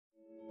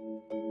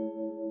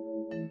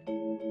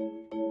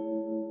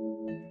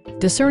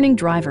Discerning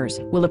drivers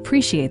will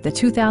appreciate the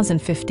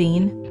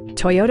 2015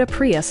 Toyota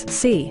Prius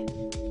C.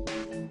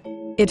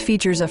 It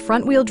features a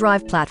front-wheel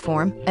drive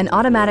platform, an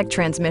automatic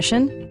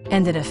transmission,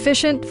 and an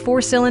efficient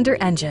 4-cylinder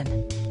engine.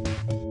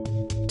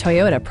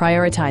 Toyota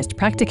prioritized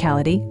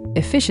practicality,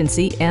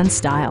 efficiency, and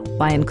style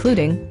by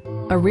including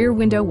a rear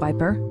window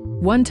wiper,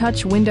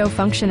 one-touch window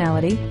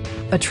functionality,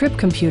 a trip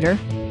computer,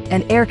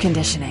 and air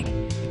conditioning.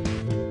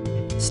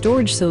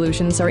 Storage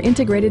solutions are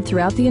integrated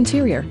throughout the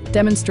interior,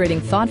 demonstrating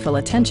thoughtful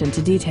attention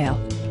to detail.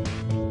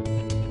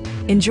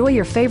 Enjoy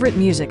your favorite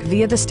music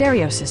via the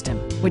stereo system,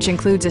 which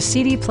includes a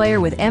CD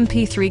player with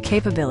MP3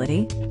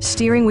 capability,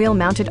 steering wheel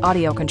mounted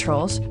audio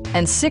controls,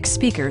 and 6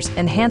 speakers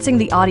enhancing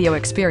the audio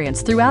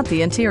experience throughout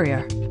the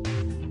interior.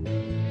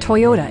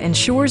 Toyota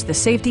ensures the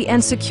safety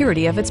and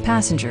security of its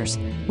passengers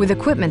with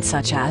equipment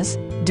such as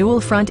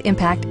dual front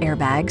impact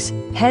airbags,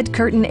 head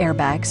curtain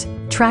airbags,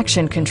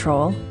 traction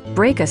control,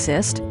 brake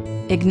assist,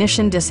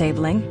 ignition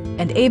disabling,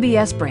 and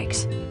ABS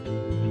brakes.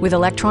 With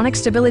electronic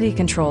stability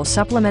control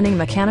supplementing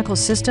mechanical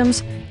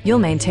systems, you'll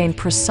maintain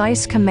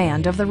precise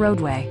command of the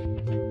roadway.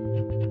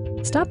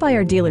 Stop by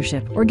our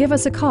dealership or give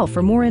us a call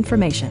for more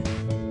information.